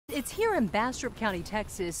It's here in Bastrop County,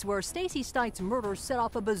 Texas, where Stacey Stites' murder set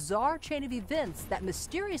off a bizarre chain of events that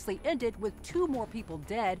mysteriously ended with 2 more people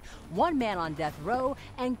dead, 1 man on death row,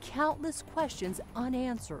 and countless questions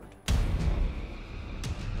unanswered.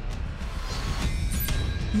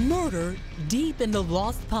 Murder deep in the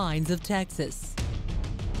Lost Pines of Texas.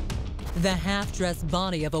 The half-dressed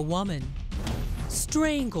body of a woman.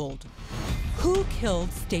 Strangled. Who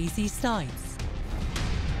killed Stacey Stites?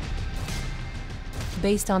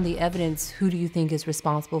 Based on the evidence, who do you think is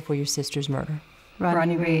responsible for your sister's murder?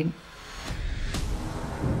 Rodney Reed.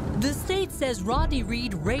 The state says Rodney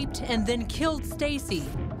Reed raped and then killed Stacey.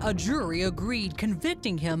 A jury agreed,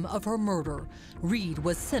 convicting him of her murder. Reed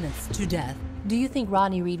was sentenced to death. Do you think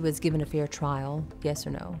Rodney Reed was given a fair trial? Yes or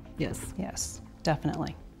no? Yes. Yes,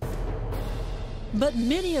 definitely. But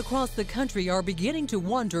many across the country are beginning to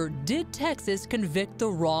wonder, did Texas convict the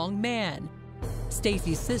wrong man?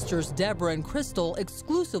 Stacey's sisters, Deborah and Crystal,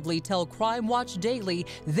 exclusively tell Crime Watch Daily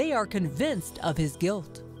they are convinced of his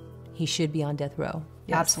guilt. He should be on death row.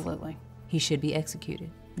 Yes. Absolutely. He should be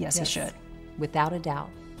executed. Yes, he should. Without a doubt.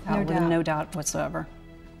 No doubt whatsoever.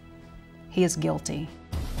 He is guilty.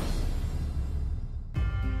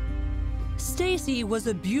 Stacey was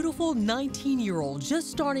a beautiful 19-year-old just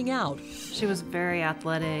starting out. She was very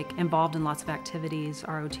athletic, involved in lots of activities,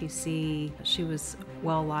 ROTC. She was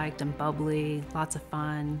well-liked and bubbly, lots of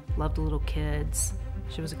fun, loved little kids.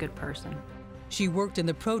 She was a good person. She worked in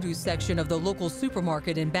the produce section of the local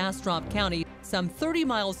supermarket in Bastrop County, some 30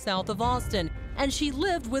 miles south of Austin, and she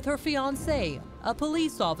lived with her fiancé, a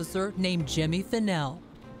police officer named Jimmy Fennell.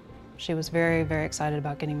 She was very, very excited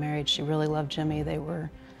about getting married. She really loved Jimmy. They were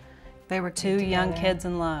 2 young kids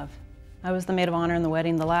in love. I was the maid of honor in the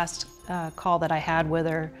wedding. The last call that I had with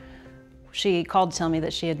her, she called to tell me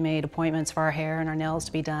that she had made appointments for our hair and our nails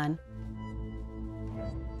to be done.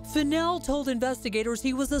 Fennell told investigators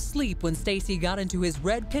he was asleep when Stacey got into his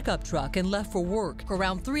red pickup truck and left for work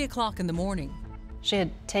around 3 o'clock in the morning. She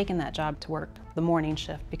had taken that job to work the morning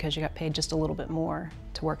shift because you got paid just a little bit more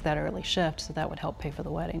to work that early shift, so that would help pay for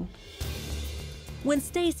the wedding. When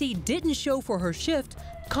Stacey didn't show for her shift,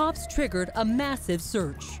 cops triggered a massive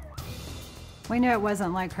search. We knew it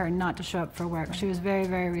wasn't like her not to show up for work. She was very,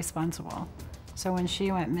 very responsible. So when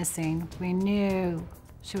she went missing, we knew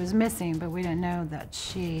she was missing, but we didn't know that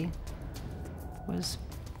she was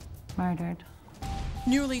murdered.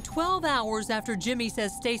 Nearly 12 hours after Jimmy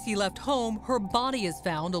says Stacey left home, her body is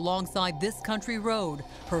found alongside this country road.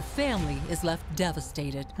 Her family is left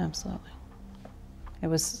devastated. Absolutely. It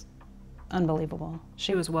was unbelievable.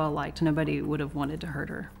 She was well-liked. Nobody would have wanted to hurt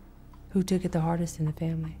her. Who took it the hardest in the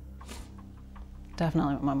family?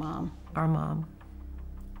 Definitely my mom. Our mom.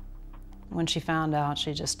 When she found out,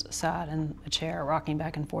 she just sat in a chair, rocking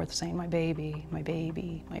back and forth, saying, "My baby, my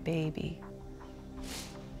baby, my baby."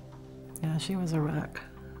 Yeah, she was a wreck.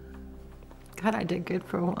 God, I did good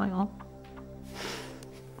for a while.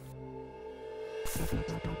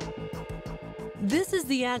 This is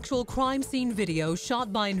the actual crime scene video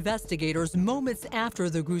shot by investigators moments after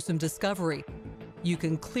the gruesome discovery. You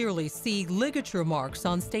can clearly see ligature marks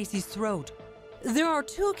on Stacey's throat. There are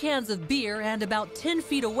 2 cans of beer and about 10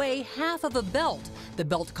 feet away, half of a belt. The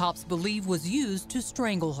belt cops believe was used to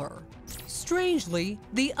strangle her. Strangely,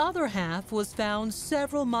 the other half was found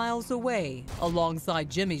several miles away, alongside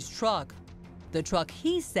Jimmy's truck. The truck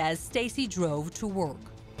he says Stacey drove to work.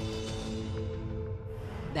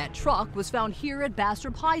 That truck was found here at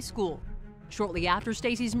Bastrop High School. Shortly after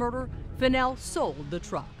Stacey's murder, Fennell sold the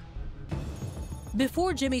truck.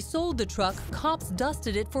 Before Jimmy sold the truck, cops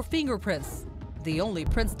dusted it for fingerprints. The only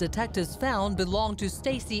prints detectives found belonged to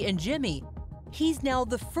Stacey and Jimmy. He's now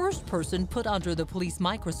the first person put under the police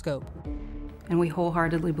microscope. And we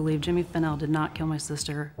wholeheartedly believe Jimmy Fennell did not kill my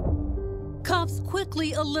sister. Cops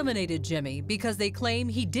quickly eliminated Jimmy because they claim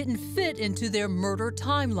he didn't fit into their murder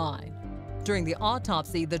timeline. During the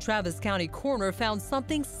autopsy, the Travis County coroner found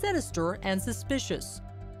something sinister and suspicious.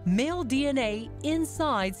 Male DNA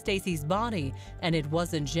inside Stacey's body, and it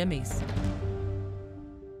wasn't Jimmy's.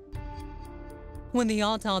 When the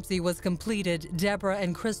autopsy was completed, Deborah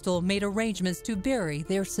and Crystal made arrangements to bury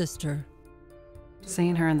their sister.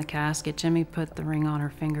 Seeing her in the casket, Jimmy put the ring on her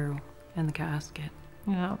finger in the casket.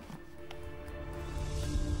 Yeah.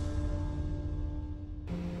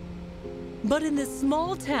 But in this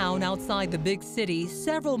small town outside the big city,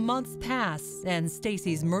 several months pass and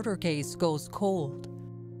Stacey's murder case goes cold.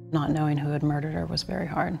 Not knowing who had murdered her was very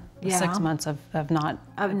hard. Yeah. 6 months of not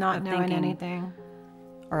knowing thinking, anything.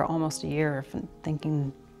 or almost a year of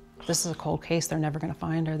thinking, this is a cold case, they're never going to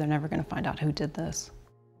find her, they're never going to find out who did this.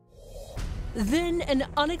 Then an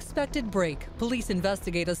unexpected break. Police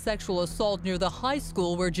investigate a sexual assault near the high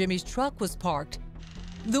school where Jimmy's truck was parked.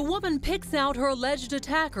 The woman picks out her alleged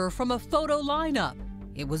attacker from a photo lineup.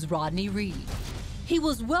 It was Rodney Reed. He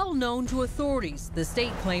was well known to authorities. The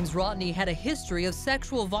state claims Rodney had a history of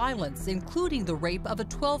sexual violence, including the rape of a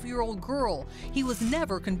 12-year-old girl. He was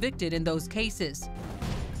never convicted in those cases.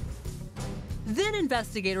 Then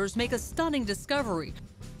investigators make a stunning discovery.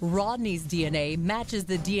 Rodney's DNA matches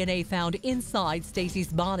the DNA found inside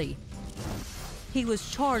Stacey's body. He was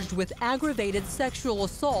charged with aggravated sexual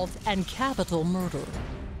assault and capital murder.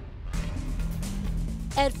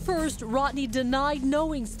 At first, Rodney denied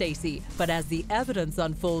knowing Stacey, but as the evidence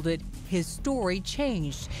unfolded, his story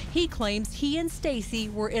changed. He claims he and Stacey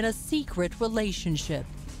were in a secret relationship.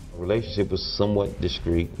 The relationship was somewhat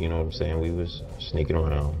discreet, you know what I'm saying? We was sneaking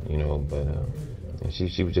around, you know, but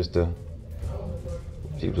she was just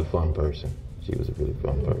she was a fun person. She was a really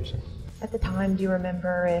fun person. At the time, do you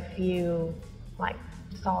remember if you, like,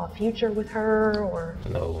 saw a future with her, or?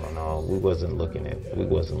 No, we wasn't looking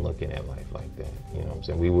at life like that, you know what I'm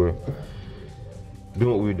saying? We were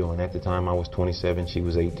doing what we were doing. At the time, I was 27, she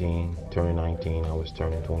was 18, turning 19, I was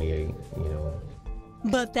turning 28, you know.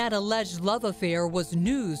 But that alleged love affair was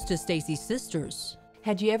news to Stacey's sisters.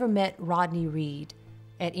 Had you ever met Rodney Reed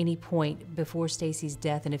at any point before Stacey's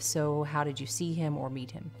death, and if so, how did you see him or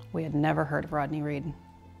meet him? We had never heard of Rodney Reed.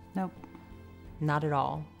 Nope. Not at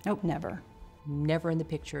all? Nope, never. Never in the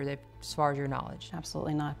picture, as far as your knowledge?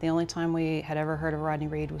 Absolutely not. The only time we had ever heard of Rodney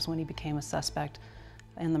Reed was when he became a suspect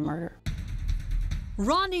in the murder.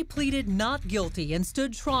 Rodney pleaded not guilty and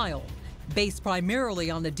stood trial. Based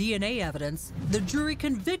primarily on the DNA evidence, the jury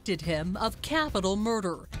convicted him of capital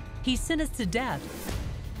murder. He's sentenced to death.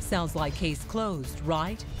 Sounds like case closed,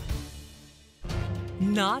 right?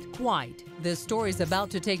 Not quite. This story's about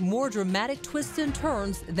to take more dramatic twists and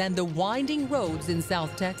turns than the winding roads in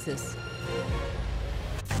South Texas.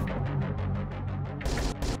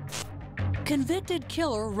 Convicted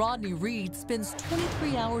killer Rodney Reed spends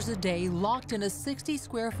 23 hours a day locked in a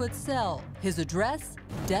 60-square-foot cell. His address,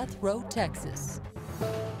 Death Row, Texas.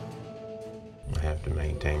 I have to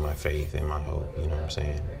maintain my faith and my hope, you know what I'm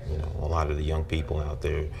saying? You know, a lot of the young people out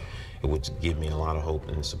there, it would give me a lot of hope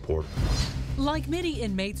and support. Like many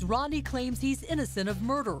inmates, Rodney claims he's innocent of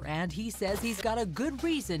murder, and he says he's got a good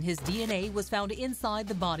reason his DNA was found inside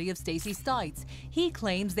the body of Stacey Stites. He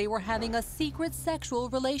claims they were having a secret sexual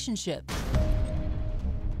relationship.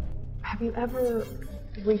 Have you ever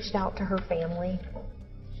reached out to her family?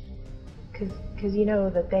 Because you know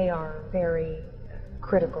that they are very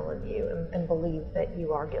critical of you and believe that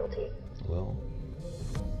you are guilty. Well,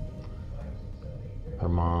 her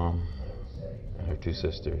mom and her two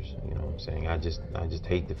sisters, you know what I'm saying? I just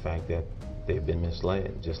hate the fact that they've been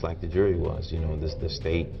misled, just like the jury was. You know, the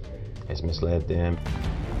state has misled them.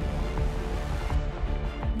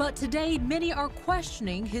 But today, many are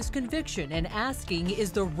questioning his conviction and asking,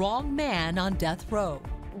 is the wrong man on death row?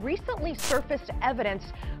 Recently surfaced evidence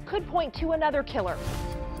could point to another killer.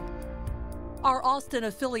 Our Austin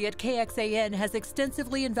affiliate KXAN has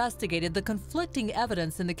extensively investigated the conflicting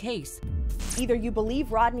evidence in the case. Either you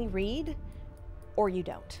believe Rodney Reed or you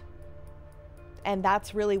don't. And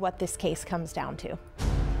that's really what this case comes down to.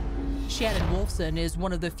 Shannon Wolfson is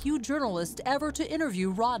one of the few journalists ever to interview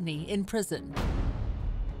Rodney in prison.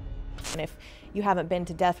 And if you haven't been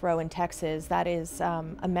to death row in Texas, that is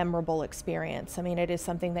a memorable experience. I mean, it is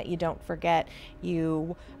something that you don't forget.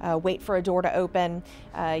 You wait for a door to open,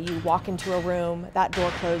 you walk into a room, that door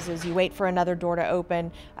closes, you wait for another door to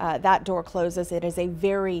open, that door closes. It is a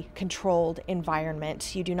very controlled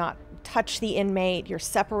environment. You do not touch the inmate, you're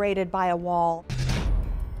separated by a wall.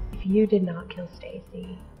 If you did not kill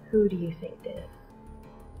Stacey, who do you think did?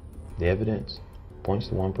 The evidence points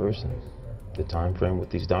to one person. The time frame what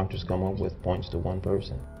these doctors come up with points to one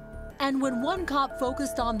person. And when one cop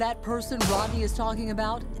focused on that person Rodney is talking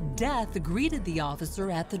about, death greeted the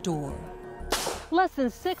officer at the door. Less than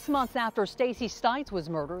 6 months after Stacey Stites was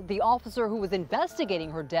murdered, the officer who was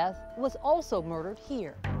investigating her death was also murdered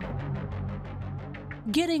here.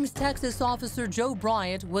 Giddings, Texas officer Joe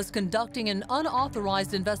Bryant was conducting an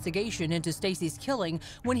unauthorized investigation into Stacey's killing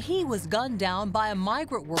when he was gunned down by a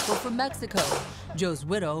migrant worker from Mexico. Joe's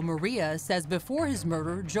widow, Maria, says before his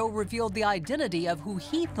murder, Joe revealed the identity of who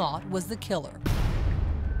he thought was the killer.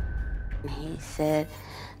 He said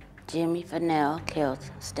Jimmy Fennell killed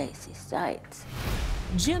Stacey Stites.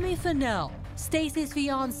 Jimmy Fennell, Stacey's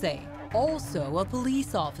fiance, also a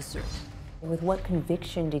police officer. With what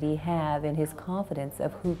conviction did he have in his confidence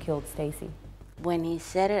of who killed Stacey? When he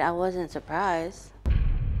said it, I wasn't surprised.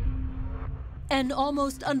 And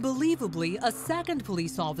almost unbelievably, a second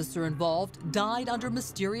police officer involved died under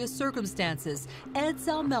mysterious circumstances. Ed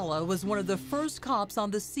Salmella was one of the first cops on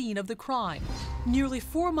the scene of the crime. Nearly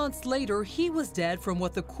 4 months later, he was dead from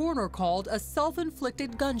what the coroner called a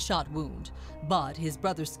self-inflicted gunshot wound. But his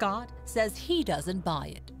brother Scott says he doesn't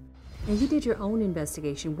buy it. And you did your own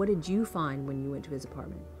investigation. What did you find when you went to his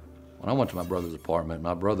apartment? When I went to my brother's apartment,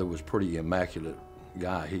 my brother was a pretty immaculate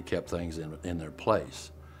guy. He kept things in their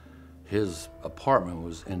place. His apartment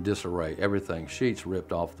was in disarray. Everything, sheets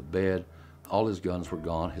ripped off the bed, all his guns were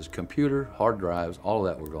gone, his computer, hard drives, all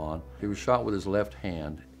of that were gone. He was shot with his left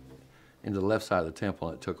hand into the left side of the temple,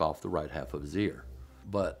 and it took off the right half of his ear.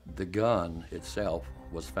 But the gun itself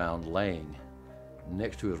was found laying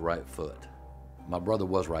next to his right foot. My brother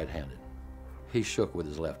was right-handed. He shook with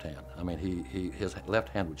his left hand. I mean, his left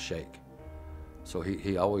hand would shake. So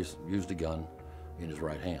he always used a gun in his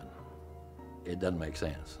right hand. It doesn't make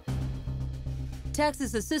sense.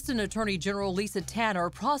 Texas Assistant Attorney General Lisa Tanner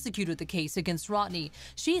prosecuted the case against Rodney.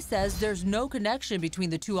 She says there's no connection between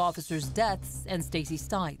the two officers' deaths and Stacey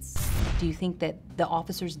Stites. Do you think that the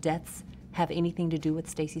officers' deaths have anything to do with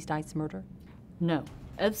Stacey Stites' murder? No.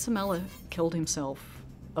 Ed Salmella killed himself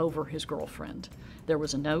over his girlfriend. There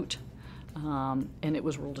was a note, and it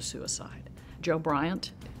was ruled a suicide. Joe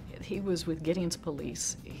Bryant, he was with Gideon's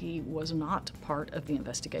police. He was not part of the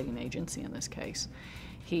investigating agency in this case.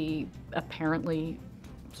 He apparently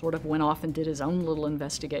sort of went off and did his own little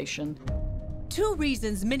investigation. Two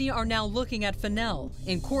reasons many are now looking at Fennell.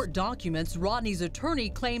 In court documents, Rodney's attorney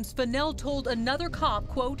claims Fennell told another cop,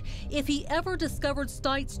 quote, if he ever discovered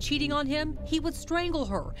Stites cheating on him, he would strangle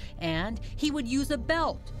her, and he would use a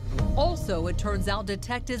belt. Also, it turns out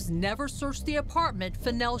detectives never searched the apartment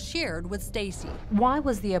Fennell shared with Stacey. Why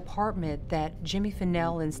was the apartment that Jimmy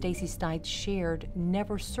Fennell and Stacey Stites shared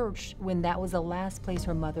never searched when that was the last place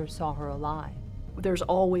her mother saw her alive? There's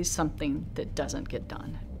always something that doesn't get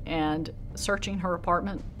done. And searching her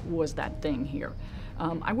apartment was that thing here.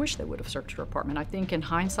 I wish they would have searched her apartment. I think in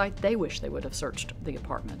hindsight, they wish they would have searched the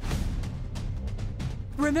apartment.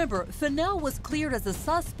 Remember, Fennell was cleared as a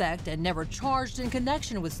suspect and never charged in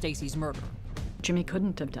connection with Stacey's murder. Jimmy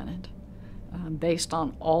couldn't have done it. Based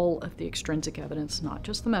on all of the extrinsic evidence, not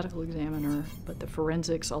just the medical examiner, but the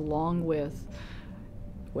forensics, along with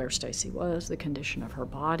where Stacey was, the condition of her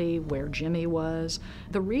body, where Jimmy was.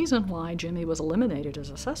 The reason why Jimmy was eliminated as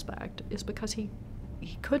a suspect is because he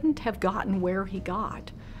couldn't have gotten where he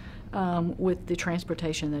got with the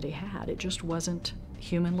transportation that he had. It just wasn't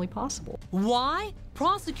humanly possible. Why?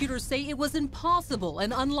 Prosecutors say it was impossible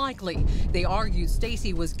and unlikely. They argued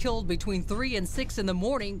Stacey was killed between 3 and 6 in the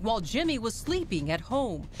morning while Jimmy was sleeping at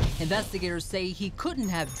home. Investigators say he couldn't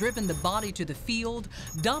have driven the body to the field,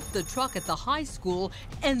 dumped the truck at the high school,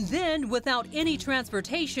 and then, without any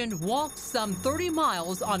transportation, walked some 30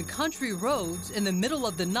 miles on country roads in the middle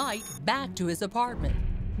of the night back to his apartment.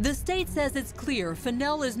 The state says it's clear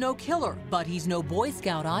Fennell is no killer, but he's no Boy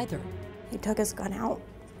Scout either. He took his gun out,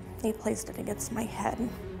 he placed it against my head,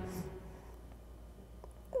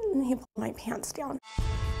 and he pulled my pants down.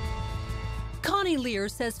 Connie Lear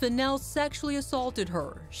says Fennell sexually assaulted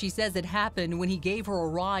her. She says it happened when he gave her a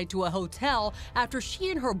ride to a hotel after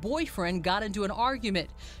she and her boyfriend got into an argument.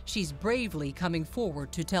 She's bravely coming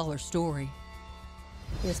forward to tell her story.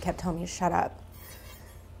 He just kept telling me to shut up.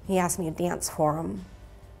 He asked me to dance for him,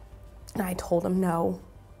 and I told him no.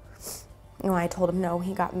 And when I told him no,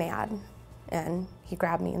 he got mad, and he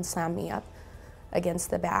grabbed me and slammed me up against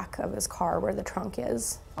the back of his car where the trunk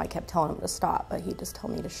is. I kept telling him to stop, but he just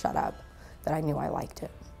told me to shut up, that I knew I liked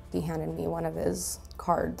it. He handed me one of his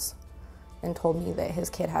cards and told me that his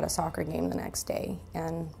kid had a soccer game the next day,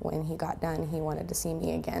 and when he got done, he wanted to see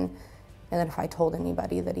me again, and that if I told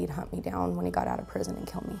anybody that he'd hunt me down when he got out of prison and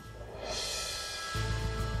kill me.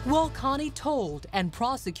 Well, Connie told, and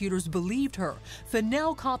prosecutors believed her.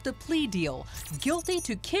 Fennell copped a plea deal, guilty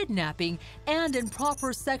to kidnapping and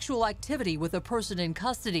improper sexual activity with a person in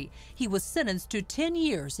custody. He was sentenced to 10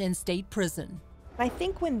 years in state prison. I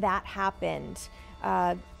think when that happened,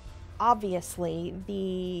 obviously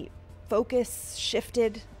the focus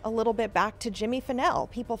shifted a little bit back to Jimmy Fennell.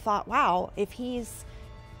 People thought, wow, if he's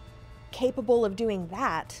capable of doing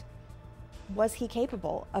that, was he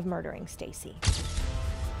capable of murdering Stacey?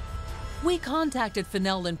 We contacted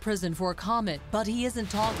Fennell in prison for a comment, but he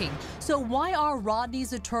isn't talking. So why are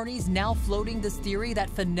Rodney's attorneys now floating this theory that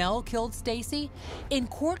Fennell killed Stacey? In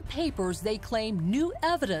court papers, they claim new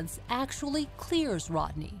evidence actually clears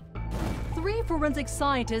Rodney. 3 forensic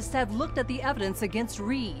scientists have looked at the evidence against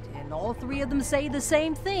Reed, and all 3 of them say the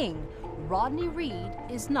same thing. Rodney Reed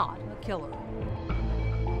is not a killer.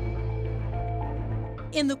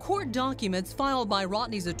 In the court documents filed by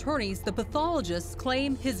Rodney's attorneys, the pathologists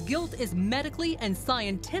claim his guilt is medically and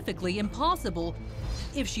scientifically impossible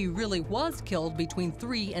if she really was killed between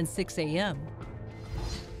 3 and 6 a.m.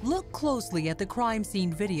 Look closely at the crime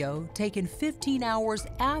scene video taken 15 hours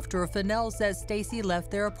after Fennell says Stacey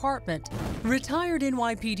left their apartment. Retired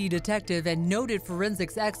NYPD detective and noted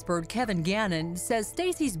forensics expert Kevin Gannon says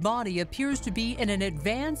Stacey's body appears to be in an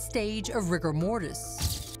advanced stage of rigor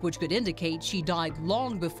mortis, which could indicate she died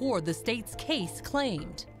long before the state's case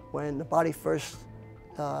claimed. When the body first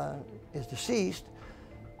is deceased,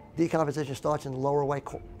 decomposition starts in the lower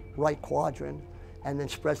right quadrant and then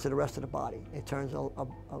spreads to the rest of the body. It turns a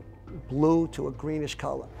blue to a greenish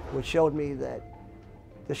color, which showed me that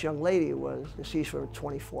this young lady was deceased for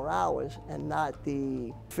 24 hours and not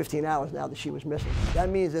the 15 hours now that she was missing. That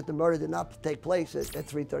means that the murder did not take place at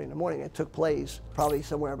 3:30 in the morning. It took place probably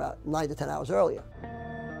somewhere about 9 to 10 hours earlier.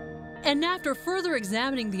 And after further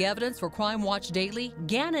examining the evidence for Crime Watch Daily,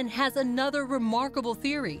 Gannon has another remarkable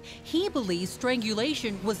theory. He believes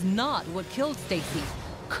strangulation was not what killed Stacey.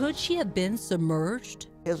 Could she have been submerged?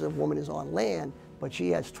 Here's a woman is on land, but she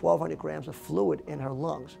has 1,200 grams of fluid in her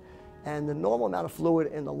lungs. And the normal amount of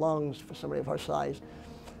fluid in the lungs for somebody of her size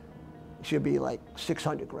should be like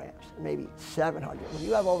 600 grams, maybe 700. When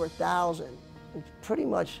you have over 1,000, it's pretty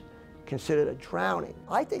much considered a drowning.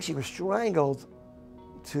 I think she was strangled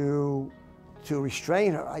to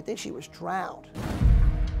restrain her. I think she was drowned.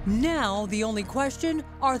 Now, the only question,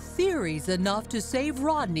 are theories enough to save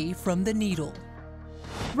Rodney from the needle?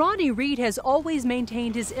 Rodney Reed has always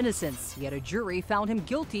maintained his innocence, yet a jury found him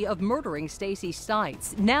guilty of murdering Stacey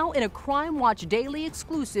Stites. Now, in a Crime Watch Daily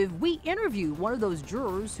exclusive, we interview one of those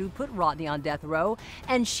jurors who put Rodney on death row,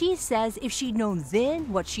 and she says if she'd known then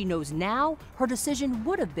what she knows now, her decision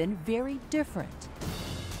would have been very different.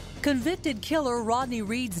 Convicted killer Rodney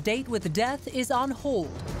Reed's date with death is on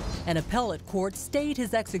hold. An appellate court stayed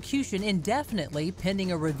his execution indefinitely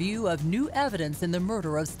pending a review of new evidence in the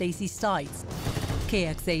murder of Stacey Stites.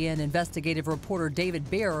 KXAN investigative reporter David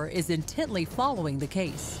Bearer is intently following the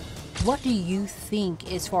case. What do you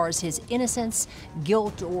think as far as his innocence,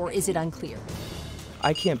 guilt, or is it unclear?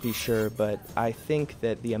 I can't be sure, but I think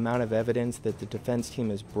that the amount of evidence that the defense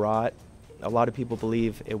team has brought, a lot of people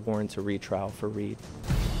believe it warrants a retrial for Reed.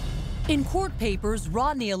 In court papers,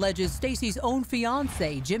 Rodney alleges Stacey's own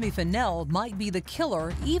fiance, Jimmy Fennell, might be the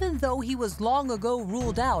killer, even though he was long ago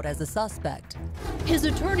ruled out as a suspect. His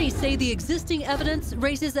attorneys say the existing evidence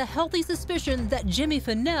raises a healthy suspicion that Jimmy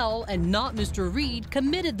Fennell and not Mr. Reed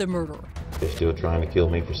committed the murder. They're still trying to kill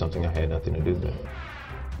me for something I had nothing to do with.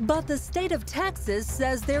 But the state of Texas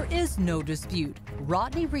says there is no dispute.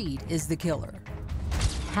 Rodney Reed is the killer.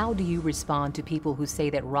 How do you respond to people who say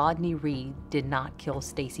that Rodney Reed did not kill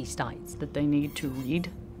Stacey Stites? That they need to read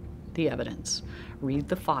the evidence, read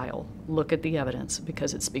the file, look at the evidence,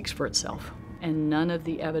 because it speaks for itself. And none of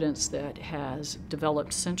the evidence that has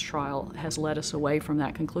developed since trial has led us away from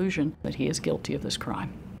that conclusion that he is guilty of this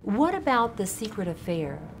crime. What about the secret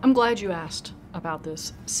affair? I'm glad you asked about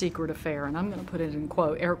this secret affair, and I'm going to put it in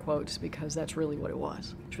air quotes because that's really what it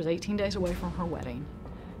was. She was 18 days away from her wedding.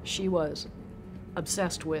 She was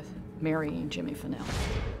obsessed with marrying Jimmy Fennell.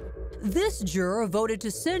 This juror voted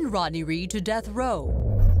to send Rodney Reed to death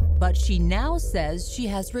row, but she now says she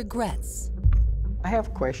has regrets. I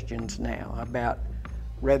have questions now about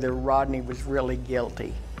whether Rodney was really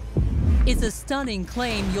guilty. It's a stunning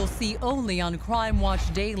claim you'll see only on Crime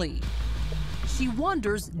Watch Daily. She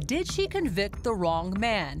wonders, did she convict the wrong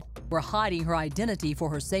man? Or hiding her identity for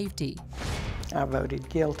her safety? I voted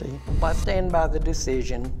guilty. I stand by the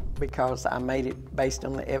decision because I made it based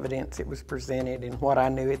on the evidence that was presented and what I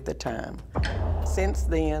knew at the time. Since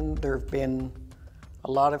then, there have been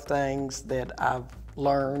a lot of things that I've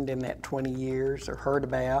learned in that 20 years or heard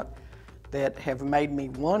about that have made me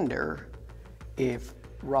wonder if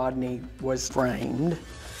Rodney was framed.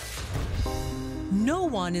 No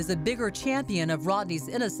one is a bigger champion of Rodney's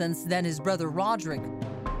innocence than his brother Roderick,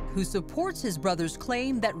 who supports his brother's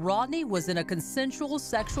claim that Rodney was in a consensual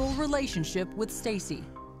sexual relationship with Stacey.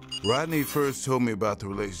 Rodney first told me about the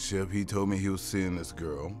relationship. He told me he was seeing this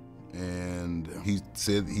girl, and he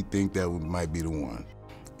said he think that might be the one.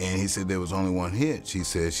 And he said there was only one hitch. He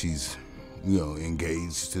said she's,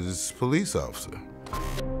 engaged to this police officer.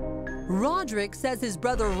 Roderick says his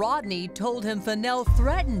brother Rodney told him Fennell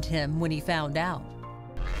threatened him when he found out.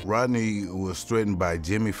 Rodney was threatened by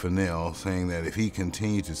Jimmy Fennell, saying that if he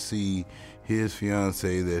continued to see his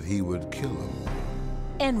fiancée, that he would kill him.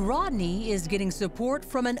 And Rodney is getting support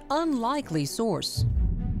from an unlikely source.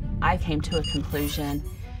 I came to a conclusion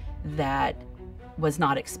that was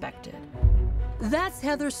not expected. That's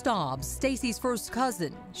Heather Staubs, Stacey's first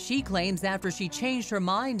cousin. She claims after she changed her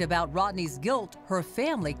mind about Rodney's guilt, her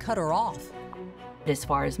family cut her off. As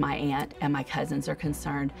far as my aunt and my cousins are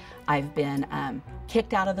concerned, I've been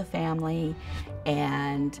kicked out of the family,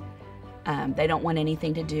 and they don't want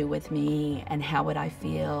anything to do with me. And how would I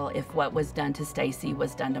feel if what was done to Stacey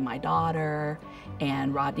was done to my daughter,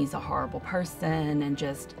 and Rodney's a horrible person, and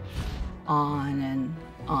just on and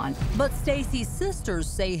on. But Stacey's sisters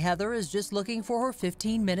say Heather is just looking for her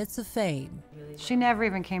 15 minutes of fame. She never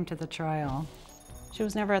even came to the trial. She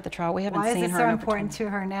was never at the trial. We haven't Why seen is it her so in important to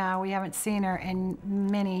her now? We haven't seen her in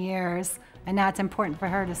many years, and now it's important for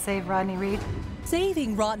her to save Rodney Reed.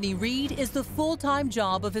 Saving Rodney Reed is the full-time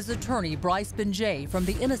job of his attorney, Bryce Benjay, from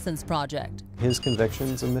the Innocence Project. His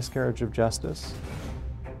conviction's a miscarriage of justice.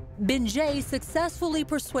 Benjay successfully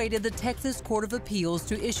persuaded the Texas Court of Appeals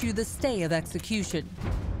to issue the stay of execution.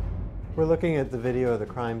 We're looking at the video of the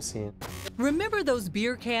crime scene. Remember those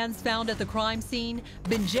beer cans found at the crime scene?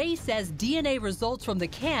 Benjay says DNA results from the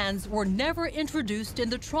cans were never introduced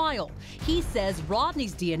in the trial. He says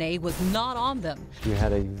Rodney's DNA was not on them. You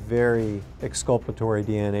had a very exculpatory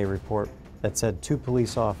DNA report that said 2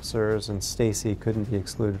 police officers and Stacey couldn't be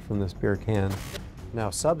excluded from this beer can.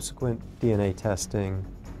 Now, subsequent DNA testing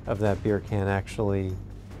of that beer can actually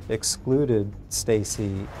excluded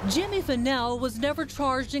Stacey. Jimmy Fennell was never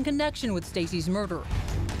charged in connection with Stacey's murder.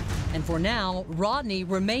 And for now, Rodney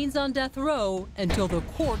remains on death row until the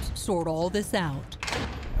courts sort all this out.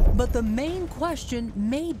 But the main question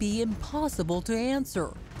may be impossible to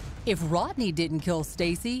answer. If Rodney didn't kill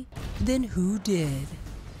Stacey, then who did?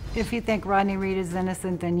 If you think Rodney Reed is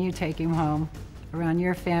innocent, then you take him home. Around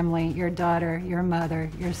your family, your daughter, your mother,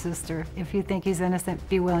 your sister. If you think he's innocent,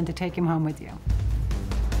 be willing to take him home with you.